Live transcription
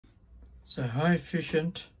So how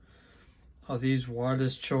efficient are these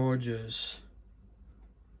wireless chargers?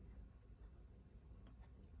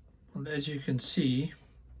 Well, as you can see,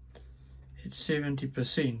 it's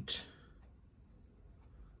 70%,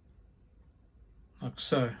 like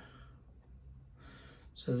so.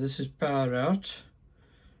 So this is power out,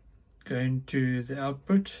 going to the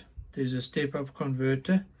output. There's a step-up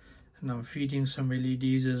converter, and I'm feeding some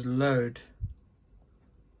LEDs as load.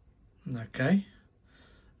 Okay,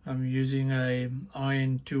 I'm using a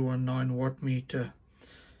INA219 watt meter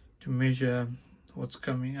to measure what's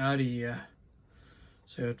coming out of here.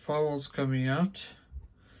 So at 5 volts coming out,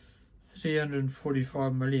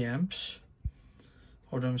 345 milliamps.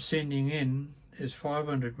 What I'm sending in is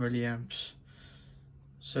 500 milliamps.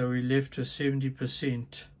 So we're left with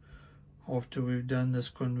 70% after we've done this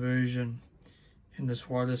conversion in this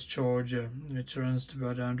wireless charger, which runs to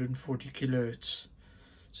about 140 kilohertz.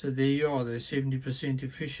 So there you are, they're 70%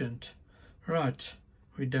 efficient. Right,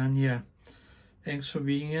 we're done here. Thanks for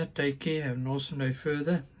being here. Take care. Have an awesome day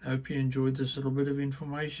further. I hope you enjoyed this little bit of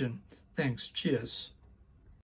information. Thanks. Cheers.